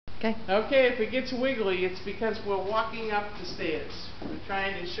Okay. Okay, if it gets wiggly, it's because we're walking up the stairs. We're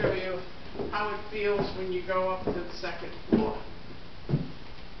trying to show you how it feels when you go up to the second floor.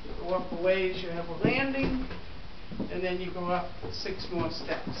 You go up a ways, you have a landing, and then you go up 6 more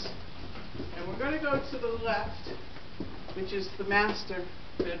steps. And we're going to go to the left, which is the master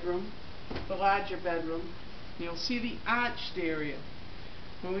bedroom, the larger bedroom. You'll see the arched area.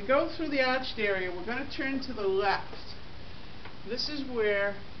 When we go through the arched area, we're going to turn to the left. This is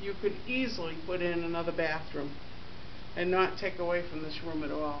where you could easily put in another bathroom and not take away from this room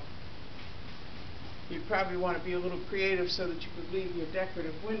at all. You'd probably want to be a little creative so that you could leave your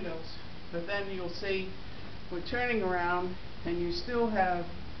decorative windows, but then you'll see we're turning around and you still have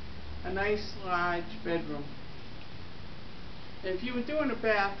a nice large bedroom. And if you were doing a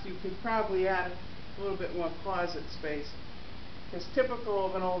bath, you could probably add a little bit more closet space. Because typical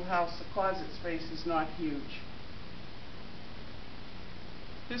of an old house, the closet space is not huge.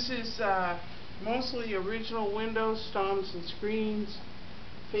 This is mostly original windows, storms and screens,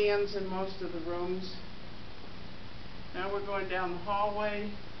 fans in most of the rooms. Now we're going down the hallway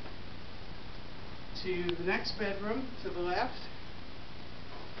to the next bedroom to the left.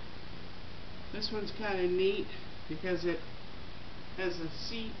 This one's kind of neat because it has a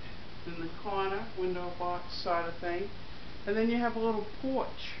seat in the corner, window box sort of thing. And then you have a little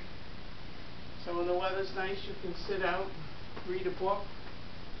porch. So when the weather's nice, you can sit out, read a book,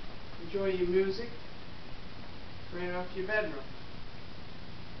 enjoy your music right off your bedroom.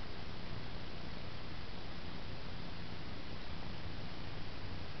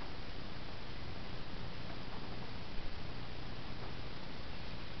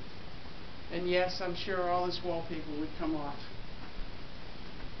 And yes, I'm sure all this wallpaper would come off.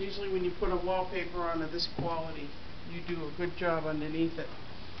 Usually when you put a wallpaper onto this quality, you do a good job underneath it.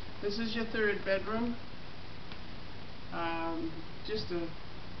 This is your third bedroom. Just a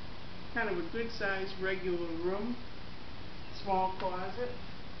kind of a good sized regular room. Small closet.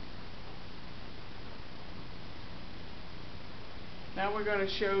 Now we're going to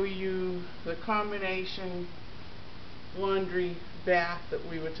show you the combination laundry bath that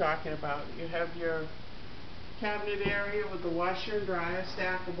we were talking about. You have your cabinet area with the washer and dryer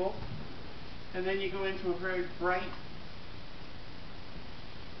stackable, and then you go into a very bright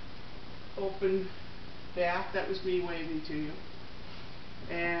open bath. That was me waving to you.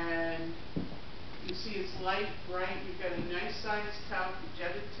 And you see it's light, bright. You've got a nice sized tub, a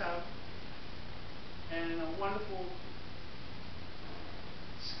jetted tub, and a wonderful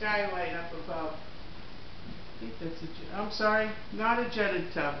skylight up above. I think that's I'm sorry, not a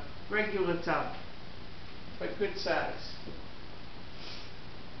jetted tub, regular tub, but good size.